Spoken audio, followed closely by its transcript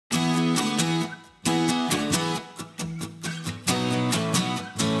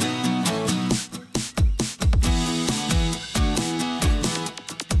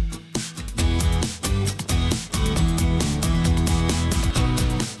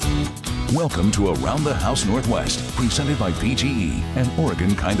Welcome to Around the House Northwest, presented by PGE and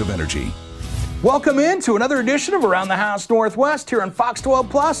Oregon Kind of Energy. Welcome into another edition of Around the House Northwest here on Fox 12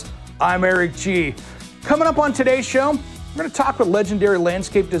 Plus. I'm Eric G. Coming up on today's show, we're going to talk with legendary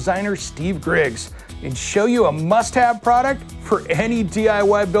landscape designer Steve Griggs and show you a must-have product for any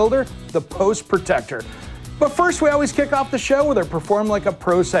DIY builder, the Post Protector. But first, we always kick off the show with our Perform Like a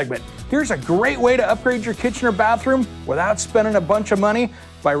Pro segment. Here's a great way to upgrade your kitchen or bathroom without spending a bunch of money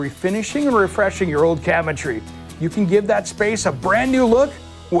by refinishing and refreshing your old cabinetry. You can give that space a brand new look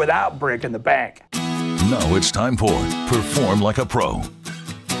without breaking the bank. Now it's time for Perform Like a Pro. All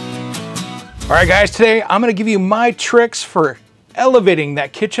right, guys, today I'm going to give you my tricks for elevating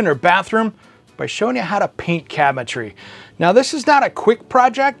that kitchen or bathroom by showing you how to paint cabinetry. Now, this is not a quick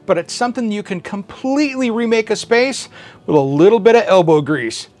project, but it's something you can completely remake a space with a little bit of elbow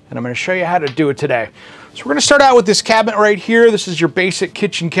grease. And I'm going to show you how to do it today. So we're going to start out with this cabinet right here. This is your basic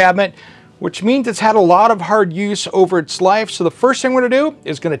kitchen cabinet, which means it's had a lot of hard use over its life. So the first thing we're going to do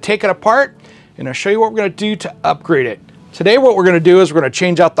is going to take it apart, and I'll show you what we're going to do to upgrade it. Today, what we're going to do is we're going to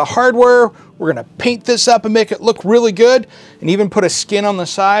change out the hardware. We're going to paint this up and make it look really good, and even put a skin on the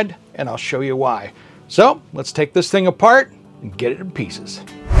side, and I'll show you why. So let's take this thing apart and get it in pieces.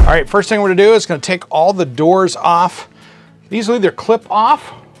 All right, first thing we're going to do is going to take all the doors off. These will either clip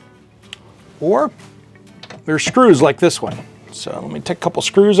off or there's screws like this one. So let me take a couple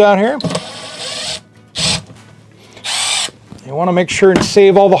screws out here. You want to make sure and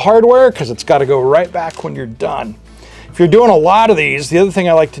save all the hardware because it's got to go right back when you're done. If you're doing a lot of these, the other thing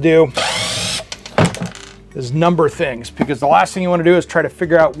I like to do is number things, because the last thing you want to do is try to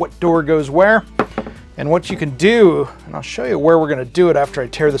figure out what door goes where. And what you can do, and I'll show you where we're going to do it after I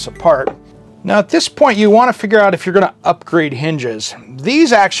tear this apart. Now at this point, you want to figure out if you're going to upgrade hinges.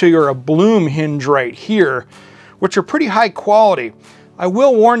 These actually are a Bloom hinge right here, which are pretty high quality. I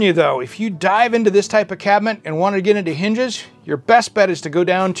will warn you though, if you dive into this type of cabinet and want to get into hinges, your best bet is to go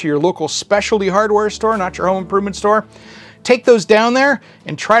down to your local specialty hardware store, not your home improvement store. Take those down there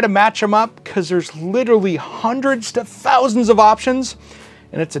and try to match them up, because there's literally hundreds to thousands of options,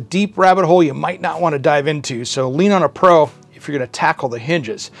 and it's a deep rabbit hole you might not want to dive into. So lean on a pro if you're going to tackle the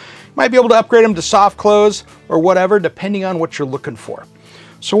hinges. You might be able to upgrade them to soft close or whatever, depending on what you're looking for.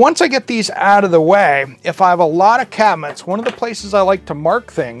 So once I get these out of the way, if I have a lot of cabinets, one of the places I like to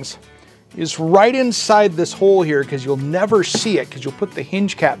mark things is right inside this hole here, because you'll never see it because you'll put the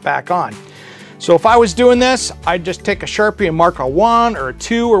hinge cap back on. So if I was doing this, I'd just take a Sharpie and mark a 1 or a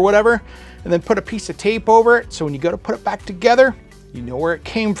 2 or whatever, and then put a piece of tape over it. So when you go to put it back together, you know where it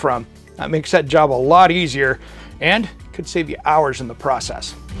came from. That makes that job a lot easier and could save you hours in the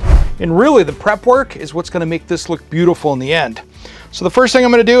process. And really, the prep work is what's going to make this look beautiful in the end. So the first thing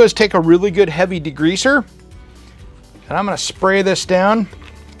I'm going to do is take a really good heavy degreaser, and I'm going to spray this down.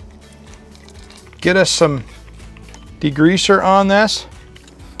 Get us some degreaser on this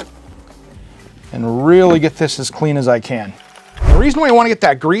and really get this as clean as I can. The reason why I want to get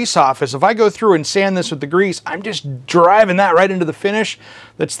that grease off is if I go through and sand this with the grease, I'm just driving that right into the finish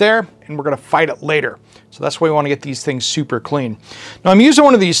that's there, and we're going to fight it later. So that's why we want to get these things super clean. Now I'm using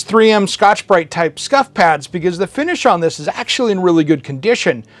one of these 3M Scotch-Brite type scuff pads because the finish on this is actually in really good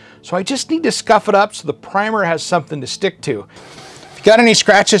condition. So I just need to scuff it up so the primer has something to stick to. If you got any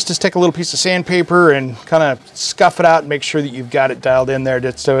scratches, just take a little piece of sandpaper and kind of scuff it out and make sure that you've got it dialed in there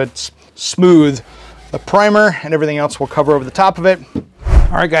just so it's smooth. The primer and everything else will cover over the top of it.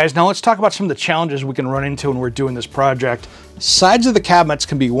 All right, guys, now let's talk about some of the challenges we can run into when we're doing this project. Sides of the cabinets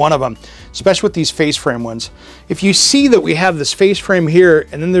can be one of them, especially with these face frame ones. If you see that we have this face frame here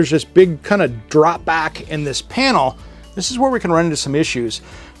and then there's this big kind of drop back in this panel, this is where we can run into some issues.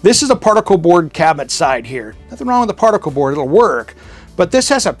 This is a particle board cabinet side here. Nothing wrong with the particle board, it'll work, but this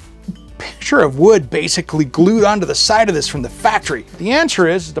has a picture of wood basically glued onto the side of this from the factory. The answer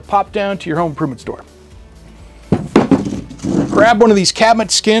is to pop down to your home improvement store. Grab one of these cabinet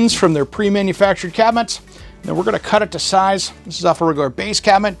skins from their pre-manufactured cabinets. Then we're going to cut it to size. This is off a regular base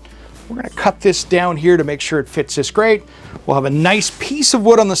cabinet. We're going to cut this down here to make sure it fits this great. We'll have a nice piece of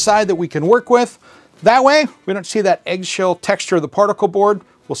wood on the side that we can work with. That way, we don't see that eggshell texture of the particle board.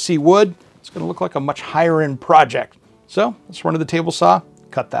 We'll see wood. It's going to look like a much higher end project. So let's run to the table saw,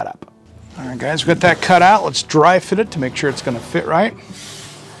 cut that up. All right, guys, we got that cut out. Let's dry fit it to make sure it's going to fit right.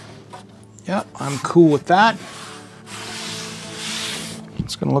 Yeah, I'm cool with that.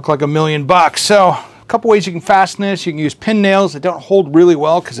 It's going to look like $1 million. So a couple ways you can fasten this. You can use pin nails that don't hold really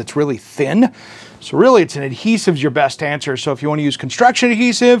well because it's really thin. So really, it's an adhesive's your best answer. So if you want to use construction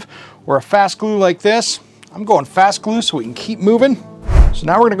adhesive or a fast glue like this, I'm going fast glue so we can keep moving. So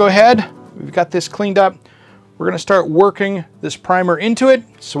now we're going to go ahead. We've got this cleaned up. we're gonna start working this primer into it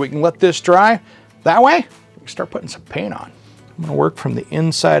so we can let this dry. That way, we can start putting some paint on. I'm gonna work from the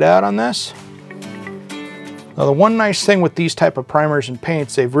inside out on this. Now the one nice thing with these type of primers and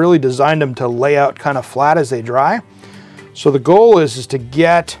paints, they've really designed them to lay out kind of flat as they dry. So the goal is to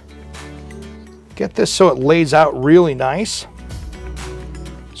get this so it lays out really nice.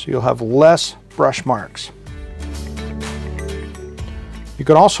 So you'll have less brush marks. You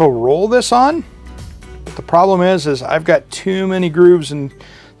can also roll this on, but the problem is I've got too many grooves and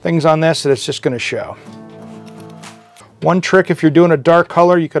things on this that it's just gonna show. One trick, if you're doing a dark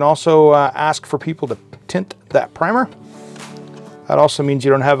color, you can also ask for people to tint that primer. That also means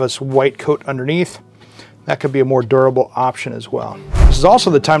you don't have this white coat underneath. That could be a more durable option as well. This is also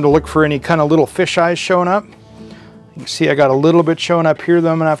the time to look for any kind of little fish eyes showing up. You can see I got a little bit showing up here that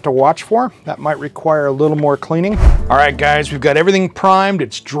I'm gonna have to watch for. That might require a little more cleaning. All right, guys, we've got everything primed.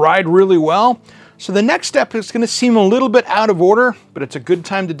 It's dried really well. So the next step is gonna seem a little bit out of order, but it's a good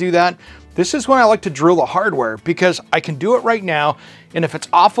time to do that. This is when I like to drill the hardware because I can do it right now, and if it's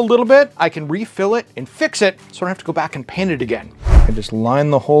off a little bit, I can refill it and fix it so I don't have to go back and paint it again. I can just line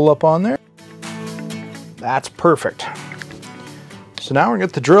the hole up on there. That's perfect. So now we're gonna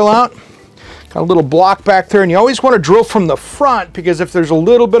get the drill out. Got a little block back there, and you always want to drill from the front because if there's a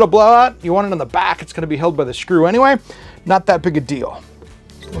little bit of blowout, you want it in the back, it's gonna be held by the screw anyway. Not that big a deal.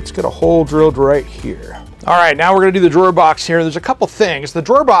 Let's get a hole drilled right here. All right, now we're gonna do the drawer box here. There's a couple things. The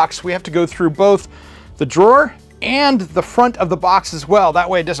drawer box, we have to go through both the drawer and the front of the box as well. That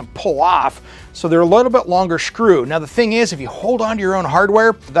way it doesn't pull off. So they're a little bit longer screw. Now the thing is, if you hold on to your own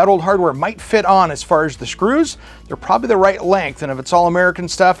hardware, that old hardware might fit on as far as the screws. They're probably the right length, and if it's all American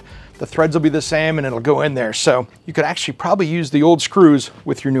stuff, the threads will be the same and it'll go in there. So you could actually probably use the old screws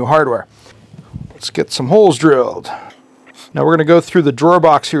with your new hardware. Let's get some holes drilled. Now we're gonna go through the drawer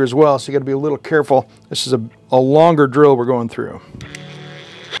box here as well, so you gotta be a little careful. This is a longer drill we're going through.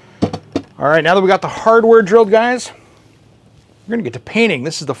 All right, now that we got the hardware drilled, guys, we're gonna get to painting.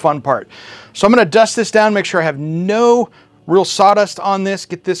 This is the fun part. So I'm gonna dust this down, make sure I have no real sawdust on this,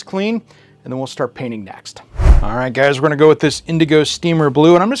 get this clean, and then we'll start painting next. All right, guys, we're gonna go with this indigo steamer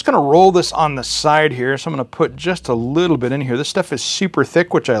blue, and I'm just gonna roll this on the side here. So I'm gonna put just a little bit in here. This stuff is super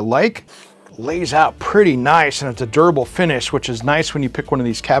thick, which I like. Lays out pretty nice, and it's a durable finish, which is nice when you pick one of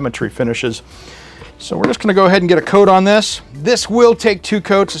these cabinetry finishes. So we're just gonna go ahead and get a coat on this. This will take 2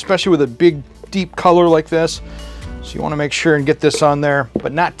 coats, especially with a big, deep color like this. So you wanna make sure and get this on there,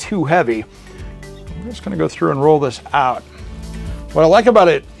 but not too heavy. I'm just gonna go through and roll this out. What I like about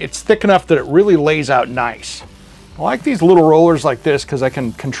it, it's thick enough that it really lays out nice. I like these little rollers like this because I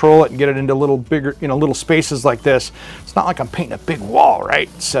can control it and get it into little bigger, little spaces like this. It's not like I'm painting a big wall, right?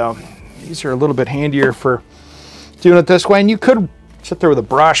 So these are a little bit handier for doing it this way. And you could sit there with a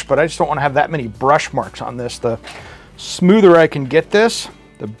brush, but I just don't want to have that many brush marks on this. The smoother I can get this,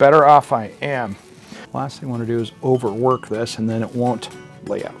 the better off I am. Last thing I want to do is overwork this, and then it won't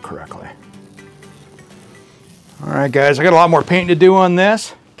lay out correctly. All right, guys, I got a lot more painting to do on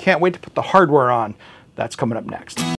this. Can't wait to put the hardware on. That's coming up next.